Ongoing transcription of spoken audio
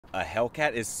A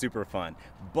Hellcat is super fun,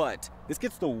 but this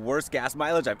gets the worst gas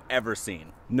mileage I've ever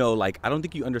seen. No, like, I don't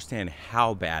think you understand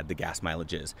how bad the gas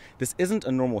mileage is. This isn't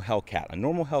a normal Hellcat. A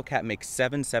normal Hellcat makes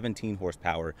 717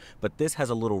 horsepower, but this has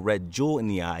a little red jewel in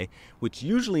the eye, which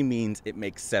usually means it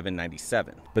makes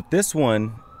 797. But this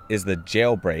one is the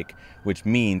jailbreak, which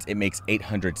means it makes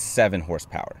 807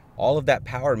 horsepower. All of that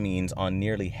power means on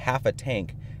nearly half a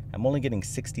tank, I'm only getting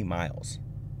 60 miles.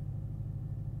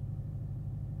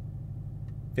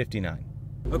 59.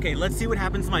 Okay, let's see what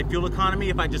happens to my fuel economy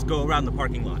if I just go around the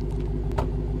parking lot.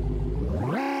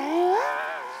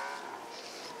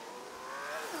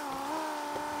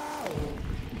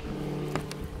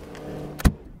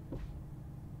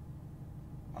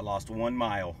 I lost 1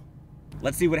 mile.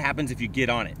 Let's see what happens if you get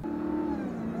on it.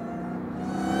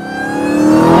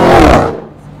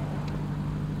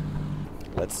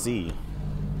 Let's see.